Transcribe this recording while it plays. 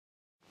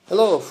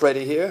Hello,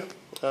 Freddy here.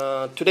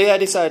 Today I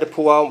decided to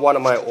pull out one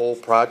of my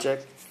old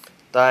projects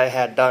that I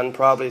had done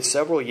probably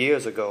several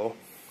years ago,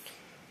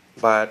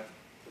 but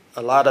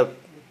a lot of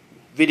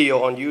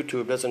video on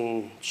YouTube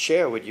doesn't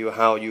share with you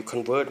how you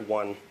convert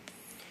one.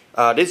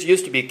 This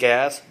used to be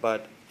gas,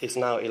 but it's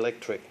now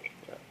electric.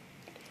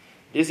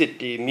 This is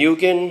the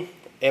Mugen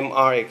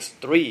MRX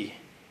 3.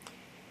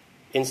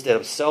 Instead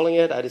of selling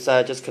it, I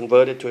decided to just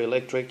convert it to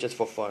electric just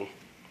for fun.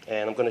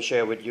 And I'm going to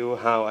share with you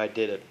how I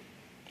did it.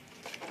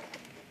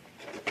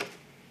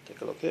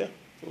 Take a look here.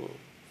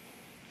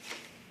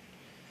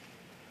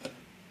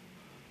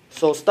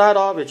 So start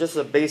off with just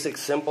a basic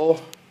simple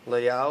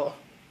layout.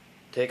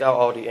 Take out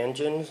all the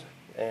engines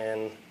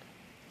and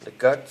the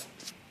guts.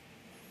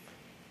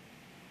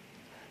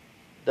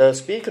 The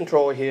speed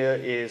control here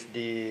is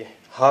the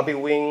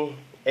Hobbywing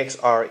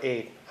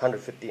XR8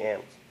 150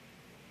 amps.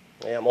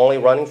 Yeah, I'm only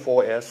running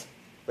 4S,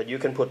 but you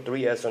can put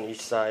 3S on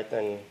each side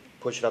and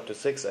push it up to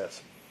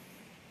 6S.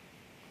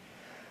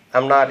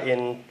 I'm not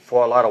in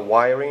for a lot of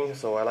wiring,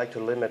 so I like to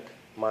limit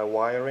my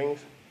wirings.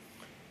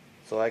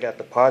 So I got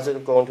the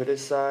positive going to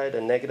this side,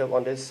 the negative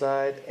on this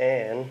side,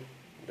 and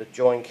the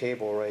joint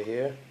cable right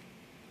here.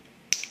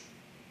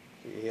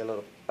 You hear a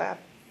little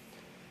bap,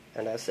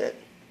 and that's it.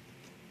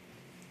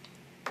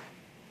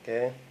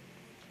 Okay,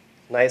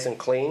 nice and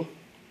clean.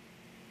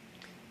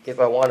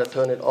 If I want to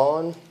turn it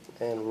on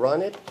and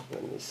run it,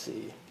 let me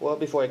see. Well,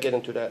 before I get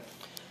into that,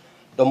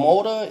 the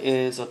motor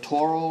is a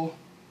Toro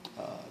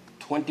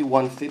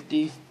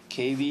 2150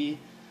 kV.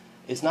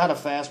 It's not a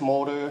fast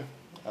motor.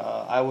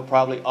 I would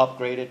probably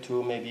upgrade it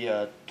to maybe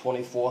a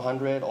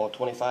 2400 or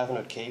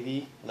 2500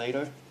 kV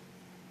later.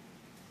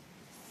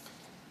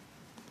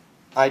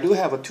 I do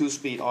have a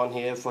 2-speed on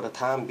here for the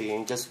time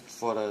being, just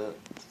for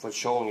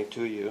showing it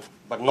to you.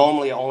 But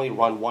normally I only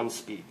run 1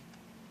 speed,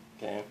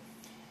 okay?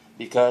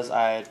 Because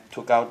I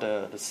took out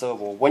the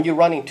servo. When you're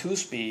running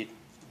 2-speed,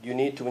 you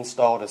need to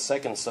install the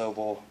second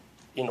servo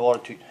in order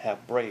to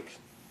have brakes.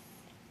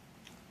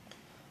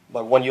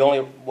 But when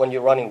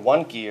you're running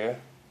 1 gear,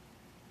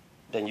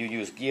 then you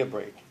use gear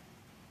brake.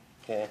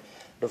 Okay.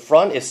 The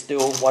front is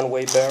still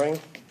one-way bearing.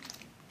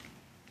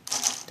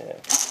 Yeah.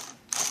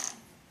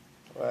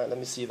 All right, let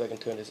me see if I can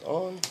turn this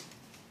on.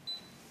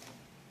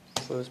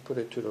 First, put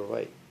it to the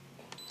right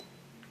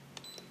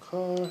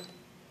car.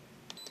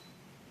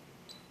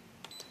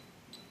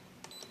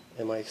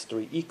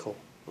 MRX3 Eco.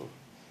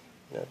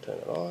 Now turn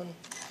it on.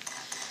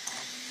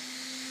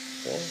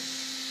 Okay.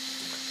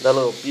 That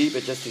little beep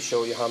is just to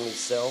show you how many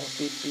cells.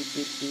 Beep, beep,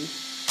 beep, beep.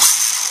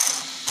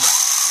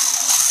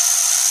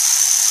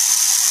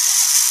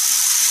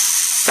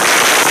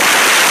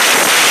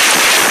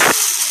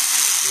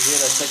 You hear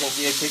that second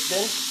gear kicked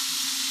in?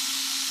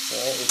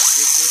 Okay, it's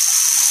kicked in.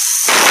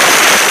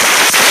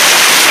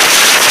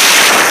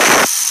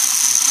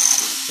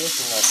 It's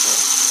kicking up there.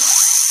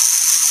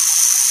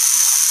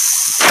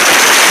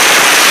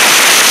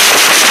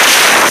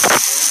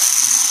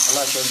 I'm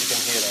not sure if you can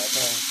hear that.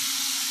 Okay.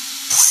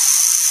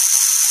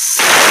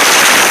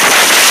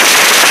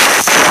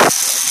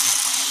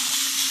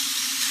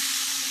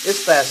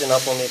 It's fast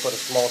enough for me for the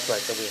small track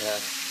that we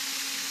have.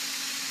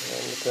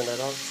 Let me turn that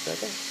off a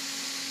second.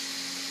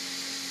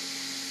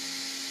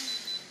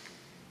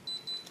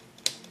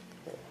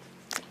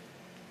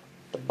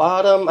 The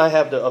bottom, I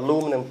have the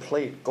aluminum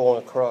plate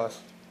going across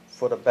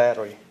for the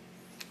battery.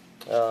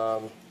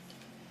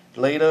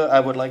 Later, I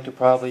would like to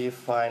probably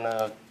find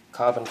a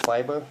carbon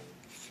fiber,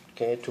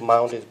 okay, to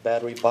mount this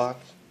battery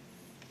box.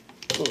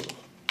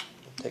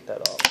 Take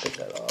that off. Take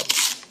that off.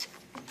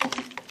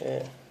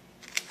 Yeah,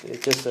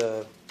 it's just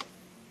a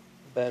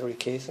battery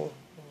casing.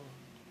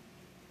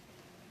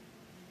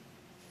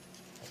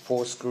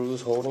 4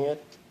 screws holding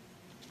it.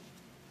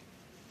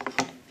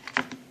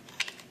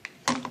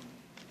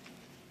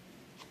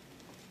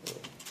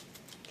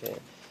 Okay.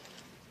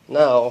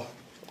 Now,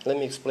 let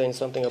me explain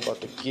something about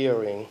the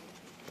gearing.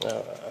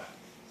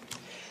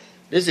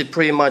 This is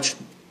pretty much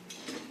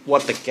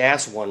what the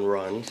gas one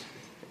runs.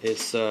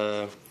 It's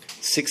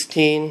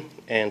 16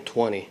 and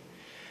 20.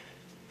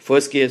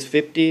 First gear is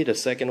 50, the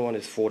second one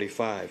is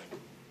 45.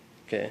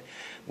 Okay.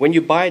 When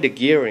you buy the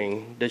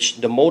gearing,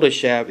 the motor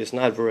shaft is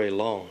not very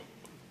long.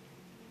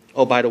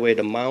 Oh, by the way,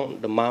 the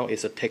mount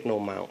is a Techno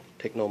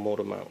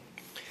motor mount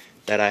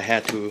that I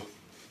had to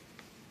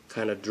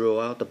kind of drill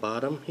out the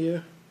bottom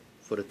here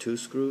for the 2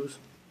 screws.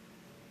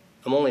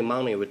 I'm only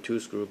mounting it with 2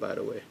 screws, by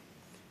the way.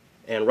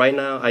 And right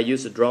now I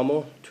use the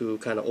Dremel to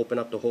kind of open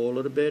up the hole a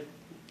little bit.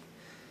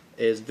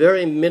 It's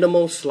very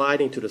minimal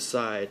sliding to the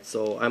side,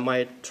 so I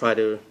might try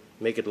to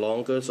make it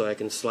longer so I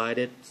can slide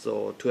it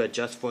so to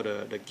adjust for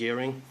the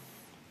gearing.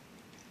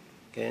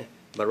 Okay,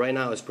 but right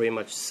now it's pretty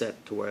much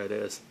set to where it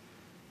is.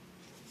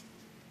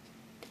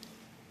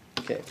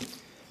 Okay,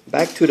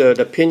 back to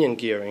the pinion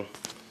gearing.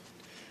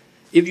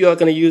 If you are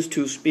going to use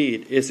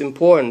 2-speed, it's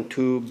important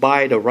to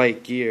buy the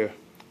right gear.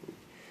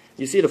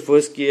 You see the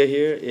first gear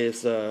here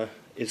is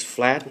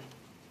flat.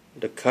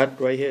 The cut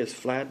right here is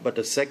flat, but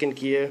the second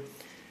gear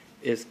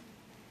is,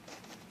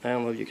 I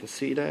don't know if you can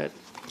see that.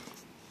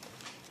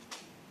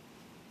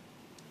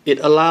 it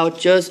allowed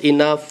just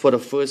enough for the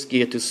first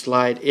gear to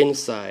slide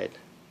inside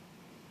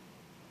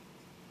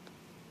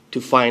to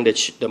find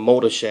the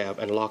motor shaft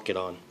and lock it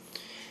on.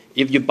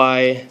 If you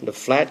buy the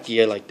flat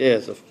gear like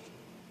this,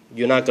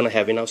 you're not going to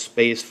have enough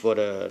space for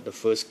the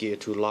first gear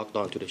to lock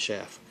onto the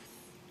shaft.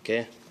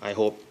 Okay, I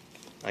hope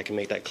I can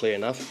make that clear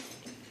enough.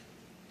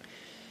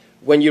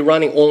 When you're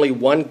running only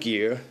one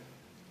gear,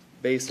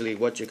 basically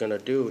what you're going to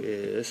do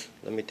is,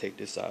 let me take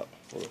this out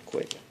real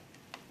quick.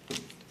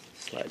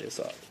 Slide this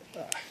out.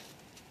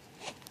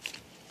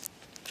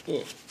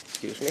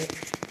 Excuse me.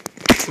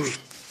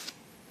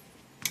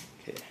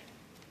 Okay.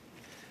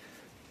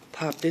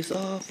 Pop this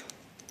off.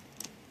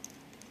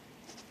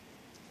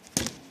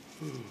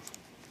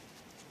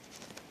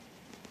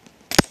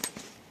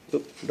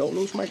 Oops, don't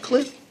lose my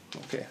clip.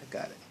 Okay, I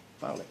got it.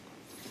 Found it.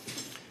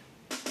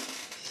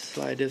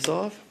 Slide this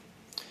off.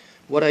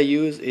 What I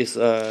use is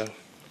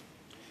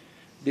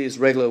this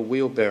regular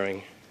wheel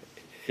bearing.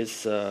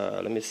 It's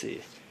let me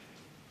see,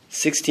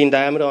 16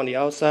 diameter on the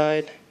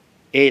outside,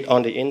 8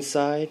 on the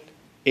inside,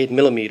 8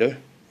 millimeter,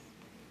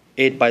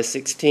 8 by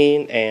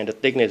 16, and the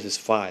thickness is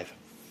 5.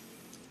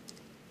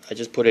 I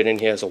just put it in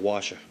here as a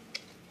washer.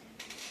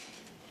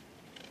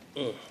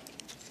 Let's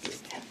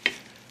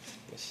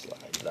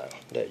slide down.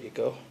 There you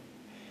go.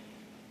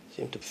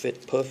 Seem to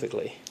fit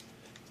perfectly.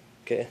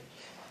 Okay,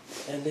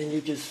 and then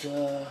you just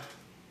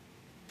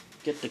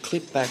get the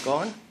clip back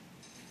on.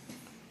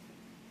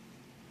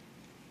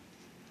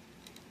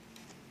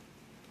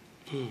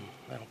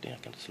 I don't think I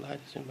can slide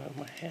this in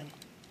my hand.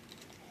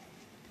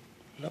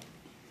 Nope.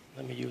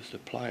 Let me use the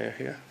plier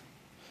here.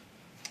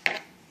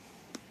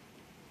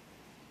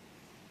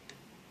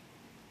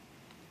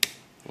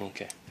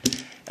 Okay,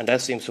 and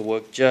that seems to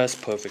work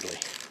just perfectly.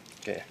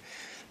 Okay,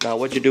 now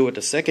what you do with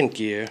the second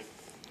gear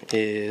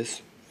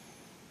is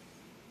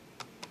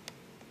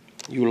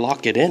you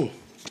lock it in.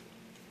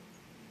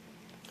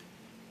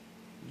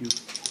 You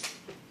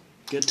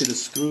get to the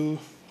screw.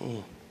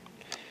 You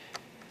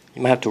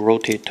might have to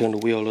rotate, turn the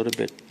wheel a little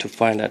bit to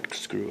find that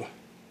screw.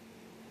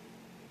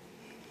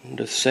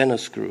 The center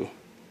screw.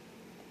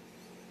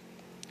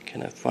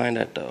 Can I find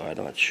that though?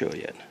 I'm not sure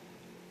yet.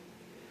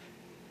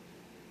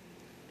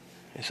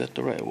 Is that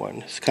the right one?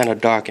 It's kind of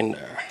dark in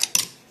there.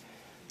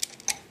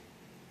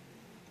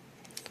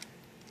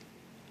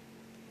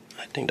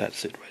 I think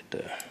that's it right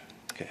there.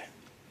 Okay.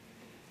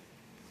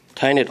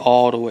 Tighten it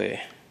all the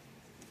way.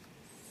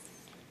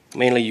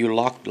 Mainly you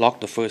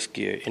lock the first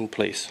gear in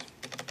place.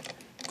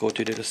 Go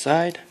to the other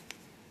side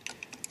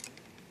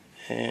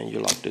and you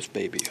lock this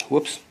baby.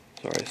 Whoops,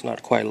 sorry, it's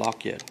not quite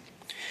locked yet.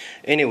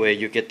 Anyway,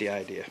 you get the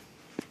idea.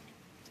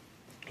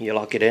 You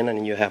lock it in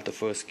and you have the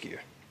first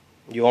gear.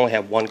 You only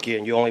have one gear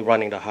and you're only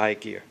running the high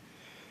gear.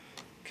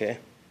 Okay,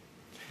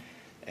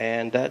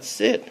 and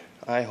that's it.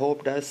 I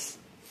hope that's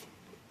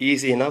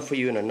easy enough for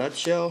you in a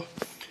nutshell.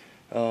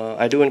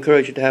 I do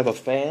encourage you to have a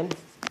fan,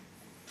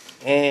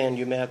 and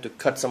you may have to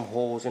cut some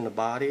holes in the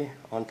body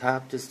on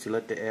top just to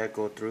let the air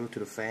go through to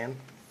the fan,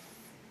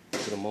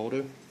 to the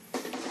motor.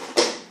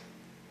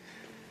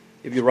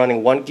 If you're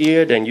running one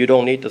gear, then you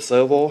don't need the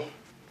servo.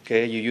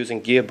 Okay, you're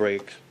using gear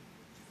brakes.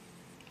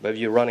 But if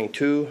you're running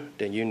two,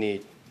 then you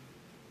need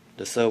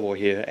the servo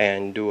here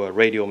and do a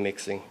radial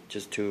mixing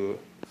just to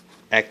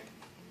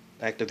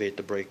activate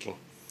the braking.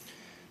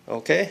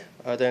 Okay,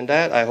 other than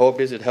that, I hope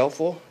this is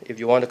helpful. If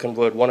you want to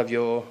convert one of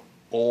your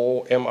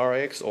old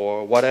MRX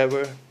or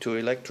whatever to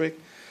electric,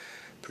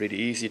 pretty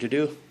easy to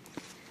do.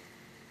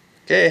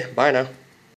 Okay, bye now.